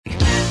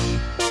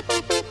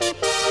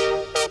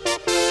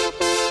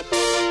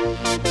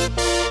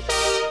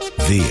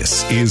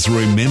This is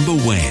Remember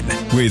When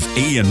with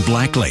Ian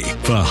Blackley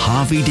for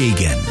Harvey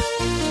Deegan.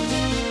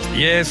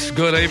 Yes,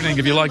 good evening.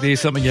 If you'd like to hear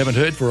something you haven't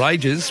heard for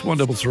ages,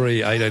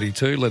 133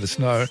 882, let us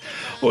know.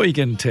 Or you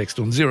can text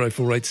on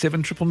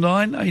 0487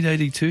 999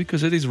 882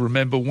 because it is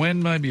Remember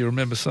When. Maybe you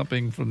remember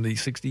something from the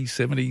 60s,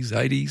 70s,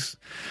 80s.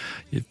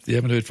 If you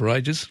haven't heard for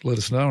ages, let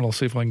us know and I'll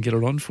see if I can get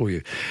it on for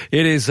you.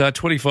 It is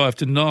 25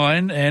 to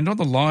 9 and on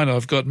the line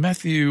I've got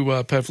Matthew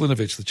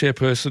Pavlinovich, the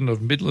chairperson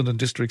of Midland and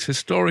Districts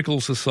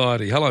Historical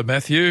Society. Hello,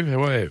 Matthew.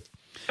 How are you?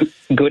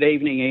 Good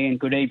evening, Ian.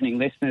 Good evening,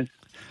 listeners.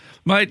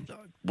 Mate,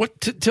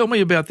 tell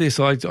me about this.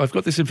 I've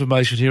got this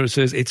information here. It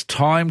says it's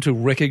time to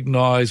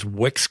recognise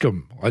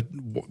Wexcombe.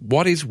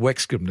 What is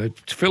Wexcombe? Now,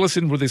 fill us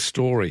in with this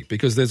story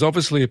because there's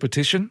obviously a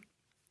petition.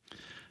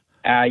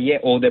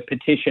 The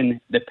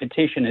petition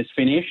is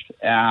finished,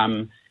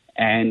 and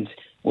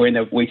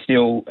we're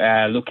still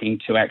looking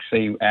to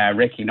actually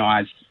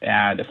recognise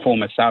the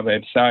former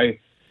suburb. So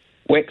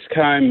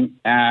Wexcombe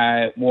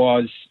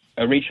was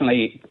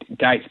originally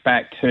dates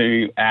back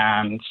to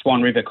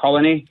Swan River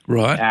Colony.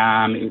 Right.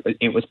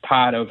 It was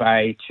part of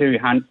a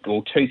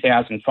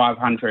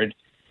 2,500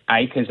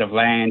 acres of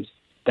land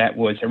that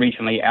was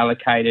originally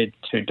allocated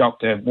to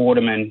Dr.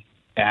 Waterman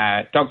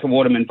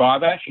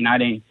Pavlinovich in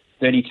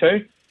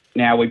 1832.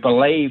 Now, we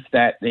believe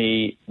that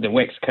the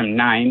Wexcombe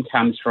name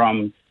comes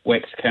from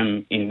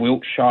Wexcombe in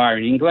Wiltshire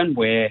in England,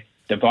 where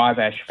the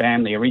Vivash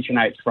family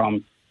originates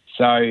from.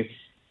 So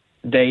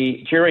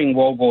during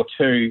World War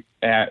II,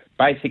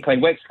 basically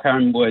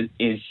Wexcombe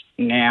is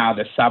now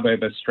the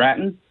suburb of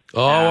Stratton.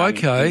 Oh,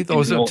 okay. I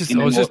was just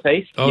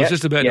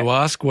about to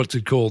ask what's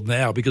it called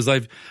now because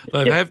they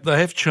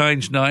have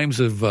changed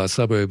names of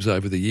suburbs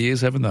over the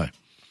years, haven't they?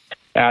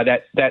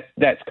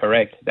 That's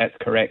correct. That's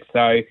correct.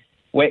 So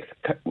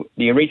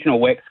the original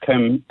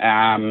Wexcombe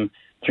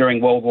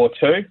during World War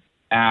II,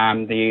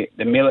 the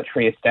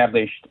military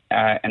established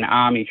an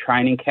army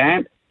training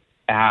camp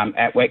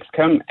at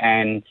Wexcombe,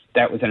 and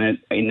that was in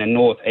the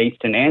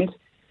northeastern end.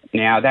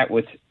 Now that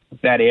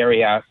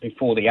area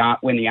before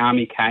when the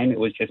army came, it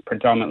was just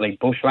predominantly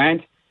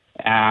bushland.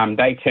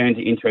 They turned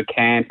it into a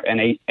camp,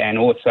 and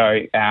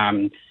also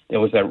there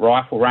was a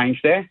rifle range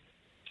there.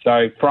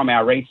 So from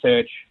our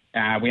research,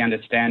 we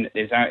understand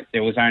that the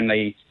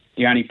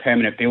only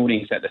permanent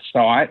buildings at the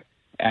site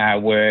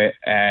were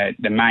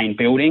the main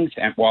buildings,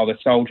 and while the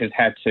soldiers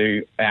had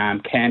to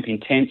camp in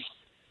tents.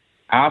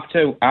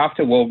 After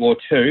World War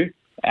II,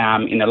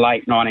 in the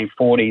late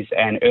 1940s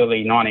and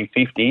early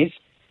 1950s,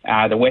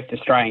 the West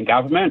Australian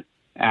government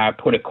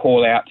put a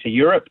call out to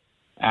Europe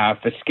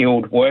for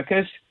skilled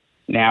workers.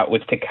 Now, it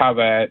was to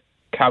cover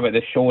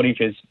the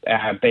shortages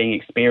being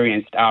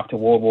experienced after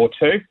World War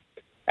II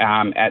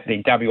at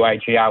the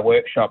WAGR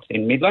workshops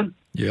in Midland.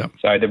 Yeah.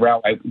 So the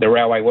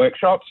railway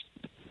workshops.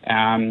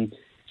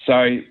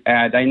 So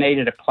they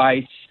needed a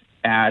place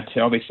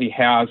to obviously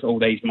house all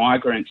these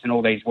migrants and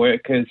all these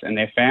workers and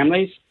their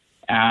families.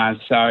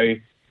 So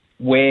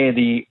where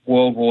the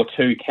World War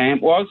II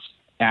camp was,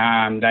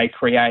 they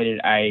created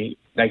a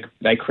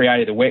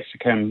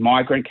Wexcombe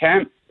migrant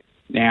camp.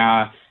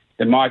 Now,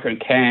 the migrant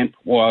camp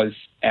was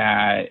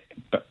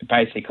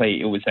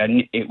basically it was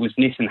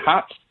Nissen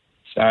huts.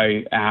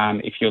 So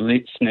if your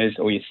listeners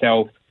or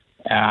yourself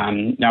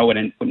know what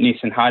a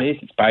Nissen hut is,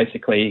 it's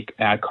basically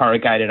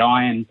corrugated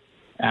iron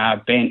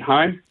bent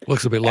home.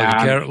 Looks a bit like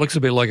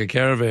a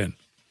caravan.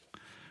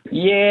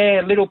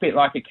 Yeah, a little bit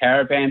like a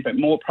caravan, but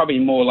probably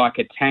more like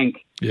a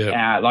tank.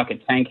 Yeah. Like a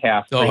tank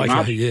house. Oh,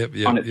 okay.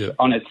 Much,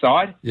 on its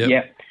side. Yep.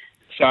 Yeah.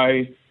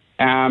 So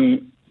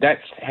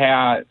that's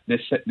how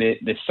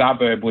the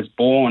suburb was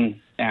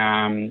born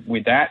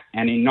with that.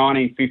 And in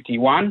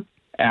 1951,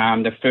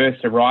 the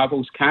first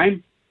arrivals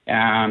came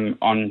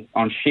on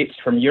ships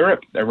from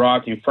Europe. They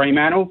arrived in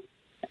Fremantle,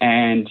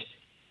 and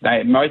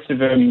most of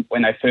them,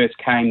 when they first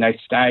came, they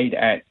stayed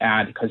at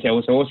because there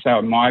was also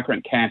a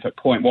migrant camp at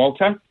Point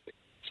Walter.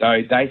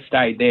 So they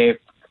stayed there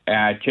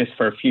just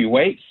for a few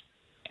weeks.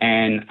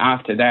 And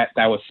after that,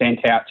 they were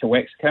sent out to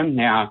Wexcombe.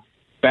 Now,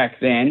 back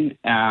then,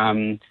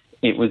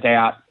 it was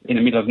out in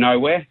the middle of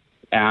nowhere.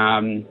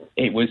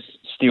 It was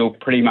still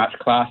pretty much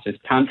classed as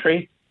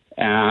country.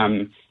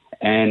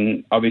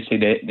 And obviously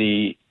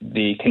the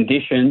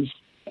conditions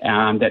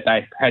that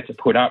they had to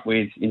put up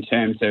with in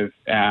terms of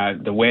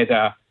the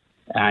weather,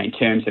 in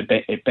terms of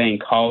it being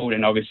cold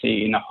and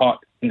obviously in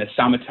the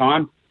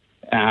summertime.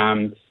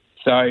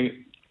 So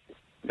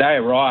they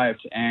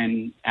arrived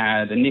and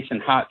the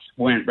Nissen huts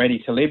weren't ready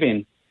to live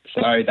in.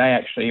 So they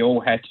actually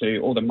all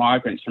the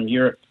migrants from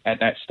Europe at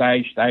that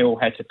stage, they all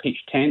had to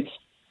pitch tents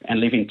and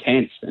live in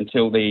tents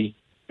until the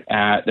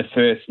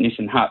first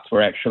Nissen huts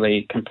were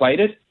actually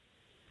completed.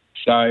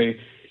 So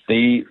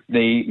the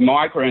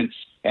migrants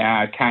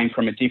came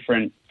from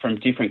different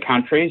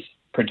countries,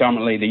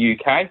 predominantly the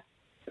UK.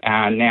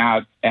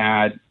 Now,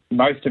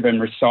 most of them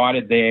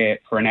resided there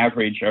for an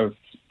average of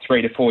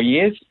 3 to 4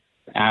 years.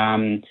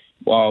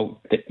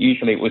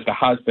 Usually it was the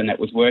husband that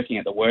was working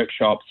at the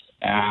workshops,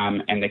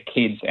 and the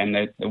kids and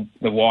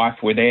the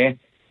wife were there.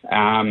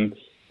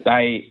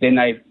 They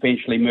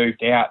eventually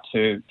moved out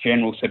to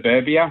general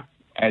suburbia,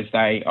 as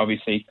they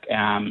obviously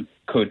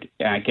could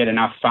get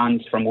enough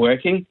funds from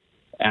working.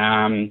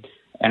 And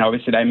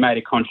obviously they made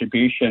a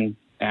contribution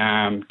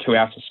to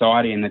our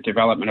society and the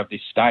development of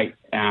this state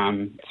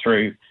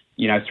through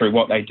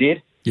what they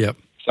did. Yep.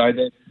 So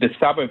the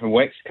suburb of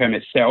Wexcombe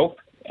itself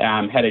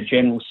had a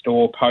general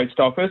store, post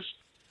office,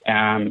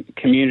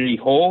 community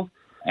hall,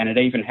 and it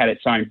even had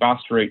its own bus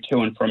route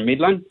to and from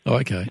Midland. Oh,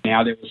 okay.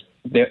 Now there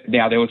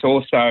was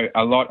also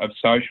a lot of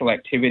social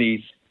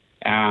activities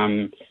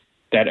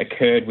that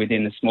occurred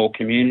within the small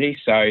community.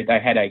 So they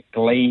had a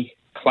glee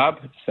club.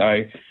 So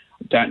I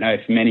don't know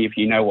if many of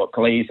you know what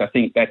glee is. I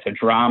think that's a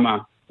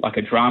drama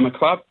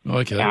club.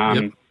 Okay.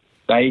 Yep.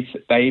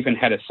 They even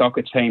had a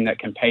soccer team that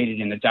competed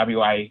in the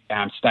WA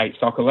State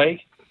Soccer League,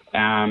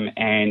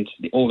 and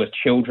all the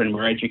children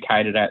were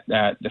educated at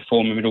the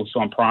former Middle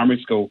Swan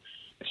Primary School.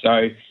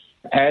 So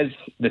as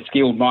the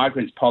skilled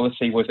migrants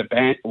policy was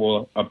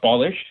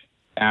abolished,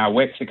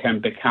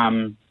 Wexicombe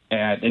became,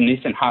 the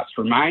Nissan huts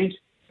remained,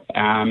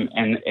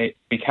 and it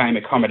became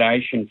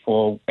accommodation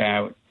for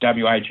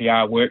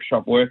WAGR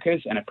workshop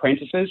workers and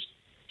apprentices.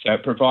 So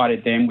it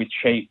provided them with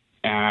cheap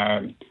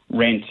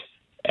rent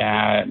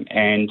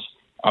and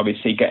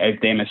obviously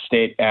gave them a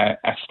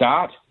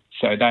start.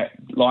 So that,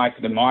 like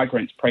the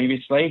migrants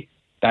previously,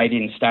 they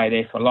didn't stay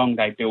there for long.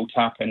 They built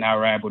up and they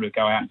were able to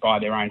go out and buy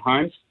their own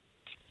homes.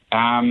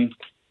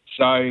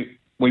 So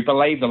we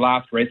believe the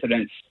last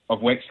residents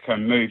of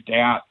Wexicombe moved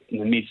out in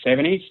the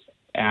mid-70s.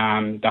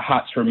 The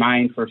huts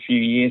remained for a few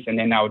years and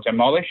then they were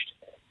demolished.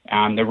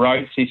 The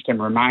road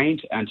system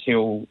remained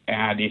until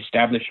the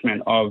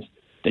establishment of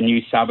the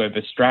new suburb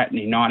of Stratton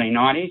in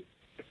 1990,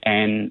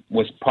 and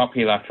was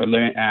popular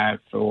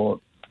for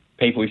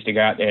people who used to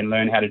go out there and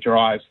learn how to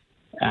drive,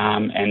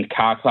 and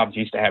car clubs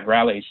used to have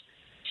rallies.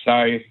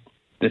 So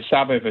the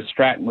suburb of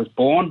Stratton was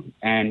born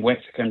and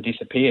Wexicombe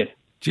disappeared.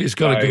 Gee, it's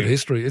got a good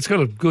history. It's got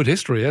a good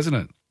history, hasn't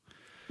it?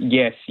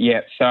 Yes,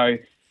 yeah. So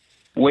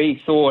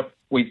we thought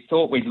we'd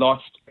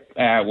lost,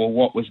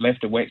 what was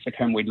left of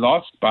Wexicombe we'd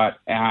lost, but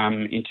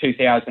in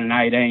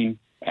 2018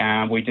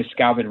 we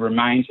discovered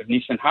remains of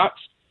Nissan huts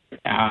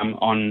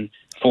on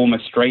former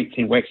streets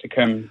in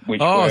Wexicombe.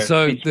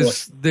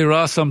 There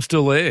are some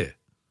still there.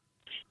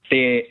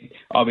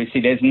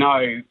 Obviously there's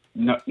the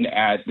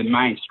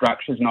main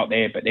structure's not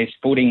there, but there's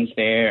footings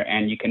there,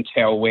 and you can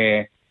tell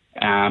where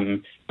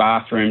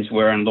bathrooms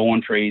were and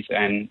laundries,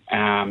 and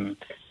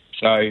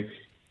so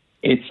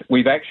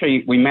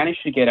we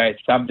managed to get a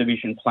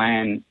subdivision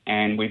plan,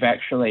 and we've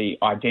actually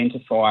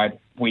identified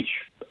which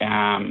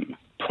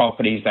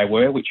properties they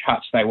were, which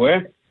huts they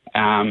were,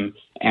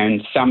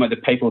 and some of the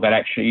people that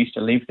actually used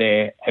to live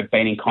there have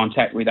been in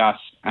contact with us,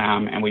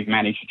 and we've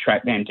managed to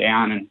track them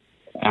down,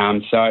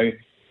 and so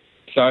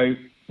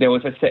there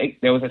was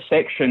a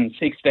section,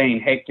 16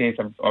 hectares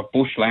of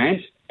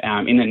bushland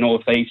in the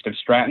northeast of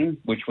Stratton,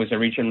 which was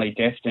originally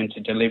destined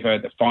to deliver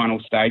the final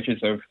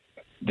stages of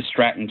the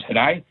Stratton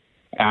today.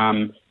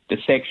 The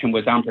section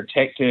was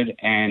unprotected,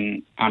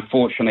 and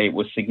unfortunately it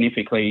was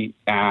significantly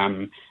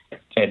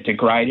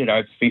degraded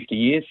over 50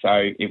 years.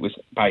 So it was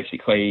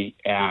basically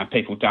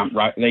people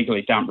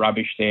legally dumped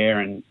rubbish there,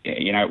 and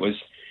it was.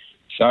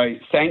 So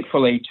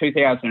thankfully,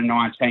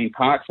 2019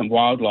 Parks and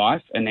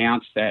Wildlife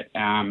announced that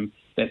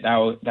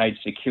they'd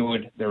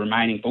secured the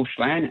remaining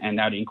bushland and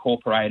they'd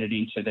incorporate it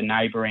into the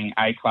neighbouring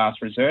A-class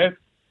reserve.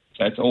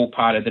 So it's all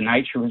part of the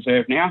nature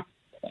reserve now.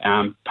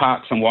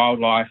 Parks and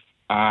Wildlife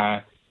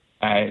are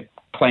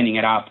cleaning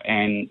it up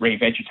and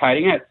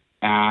revegetating it,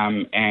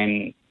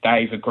 and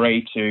they've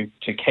agreed to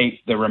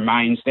keep the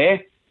remains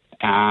there.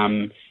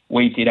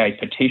 We did a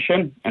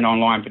petition, an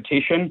online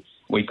petition.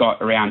 We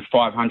got around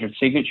 500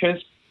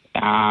 signatures,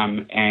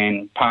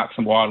 and Parks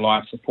and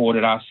Wildlife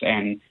supported us,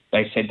 and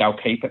they said they'll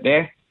keep it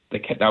there.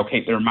 They'll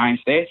keep the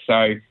remains there.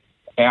 So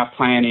our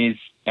plan is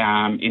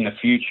in the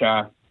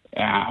future,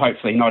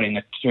 hopefully not in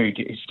the too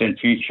distant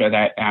future,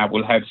 that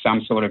we'll have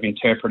some sort of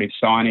interpretive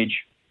signage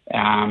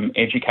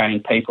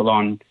educating people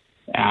on,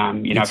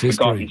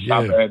 forgotten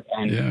suburb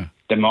and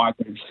the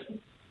migrants.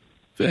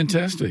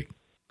 Fantastic.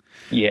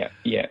 Yeah.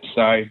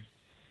 So,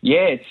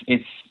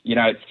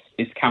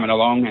 it's coming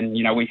along, and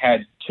we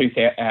had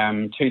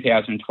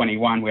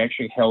 2021. We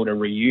actually held a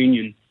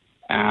reunion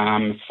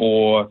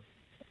for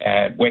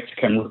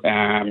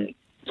Wexicombe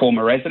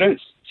former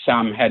residents.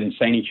 Some hadn't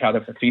seen each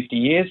other for 50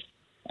 years,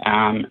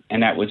 and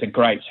that was a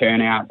great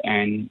turnout.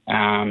 And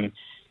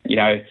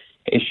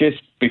it's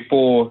just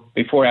before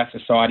our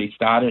society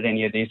started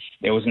any of this,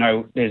 there was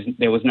no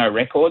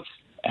records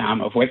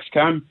of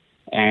Wexicombe,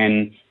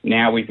 and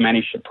now we've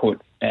managed to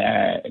put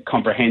a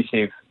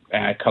comprehensive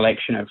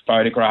collection of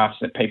photographs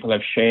that people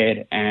have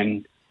shared,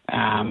 and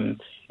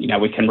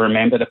we can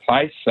remember the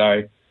place.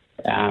 So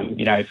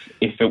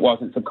if it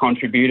wasn't for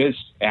contributors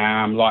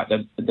like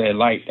the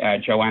late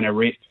Joanna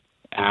Ripp,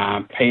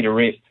 Peter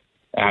Ripp,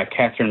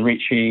 Catherine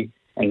Ritchie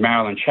and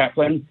Marilyn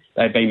Chaplin,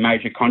 they've been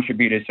major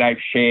contributors. They've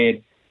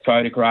shared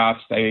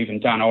photographs, they've even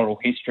done oral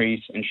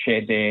histories and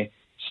shared their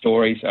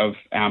stories of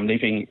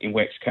living in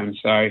Wexicombe.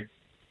 So,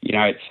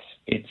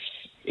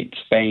 it's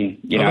been,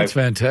 that's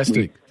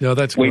fantastic.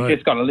 That's we've great.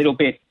 just got a little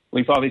bit.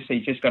 We've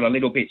obviously just got a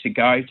little bit to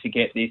go to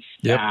get this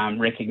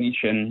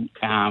recognition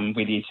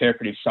with the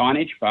interpretive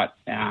signage, but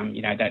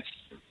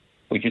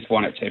we just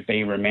want it to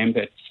be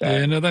remembered. So.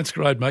 Yeah, no, that's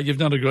great, mate. You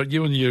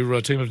and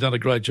your team have done a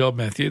great job,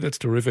 Matthew. That's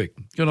terrific.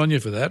 Good on you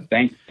for that.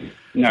 Thank you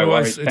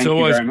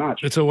very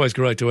much. It's always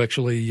great to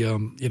actually,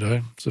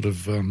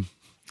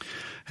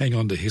 hang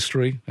on to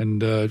history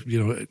and,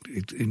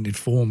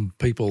 inform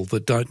people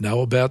that don't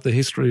know about the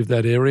history of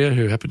that area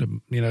who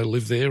happen to,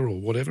 live there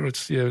or whatever.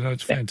 It's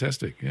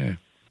fantastic, yeah.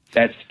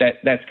 That's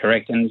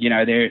correct. And,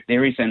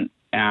 there isn't,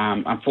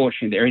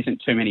 unfortunately, there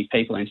isn't too many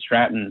people in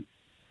Stratton,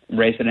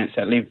 residents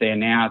that live there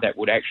now, that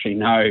would actually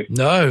know.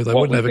 No, they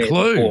wouldn't have a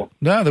clue. Before.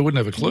 No, they wouldn't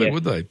have a clue,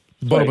 would they?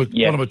 Bottom of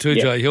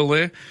 2J Hill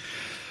there.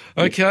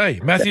 Okay,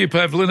 Matthew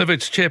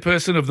Pavlinovich,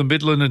 chairperson of the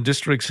Midland and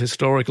Districts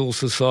Historical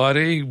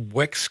Society,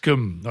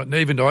 Wexcombe. I'd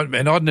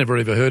never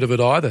ever heard of it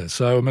either.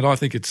 So, I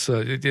think it's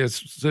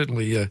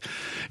certainly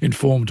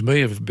informed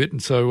me of a bit.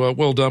 And so,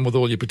 well done with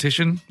all your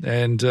petition.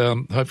 And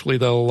hopefully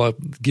they'll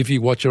give you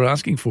what you're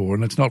asking for.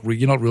 And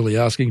you're not really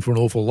asking for an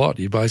awful lot.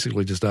 You're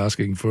basically just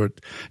asking for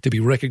it to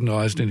be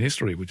recognised in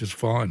history, which is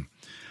fine.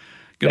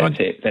 That's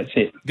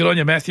it. Good on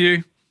you,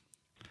 Matthew.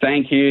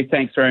 Thank you.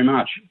 Thanks very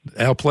much.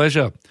 Our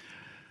pleasure.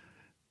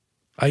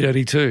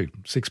 882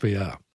 6PR.